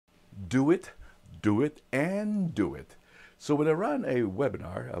do it, do it, and do it. So when I run a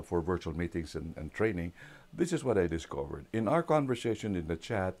webinar for virtual meetings and training, this is what I discovered. In our conversation in the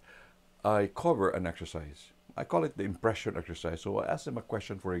chat, I cover an exercise. I call it the impression exercise. So I ask them a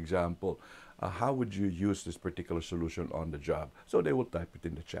question, for example, how would you use this particular solution on the job? So they will type it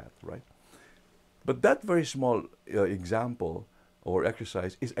in the chat, right? But that very small example or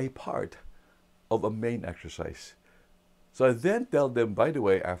exercise is a part of a main exercise. So I then tell them, by the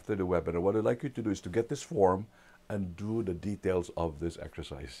way, after the webinar, what I'd like you to do is to get this form and do the details of this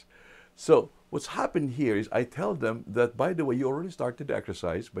exercise. So what's happened here is I tell them that, by the way, you already started the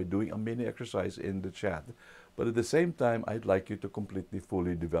exercise by doing a mini exercise in the chat. But at the same time, I'd like you to completely,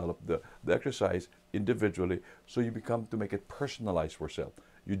 fully develop the exercise individually so you become to make it personalized for yourself.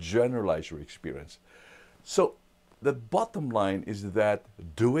 You generalize your experience. So the bottom line is that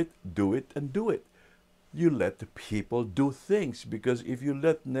do it, and do it. You let the people do things, because if you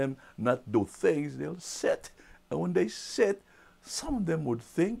let them not do things, they'll sit. And when they sit, some of them would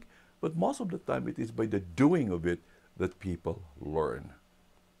think, but most of the time it is by the doing of it that people learn.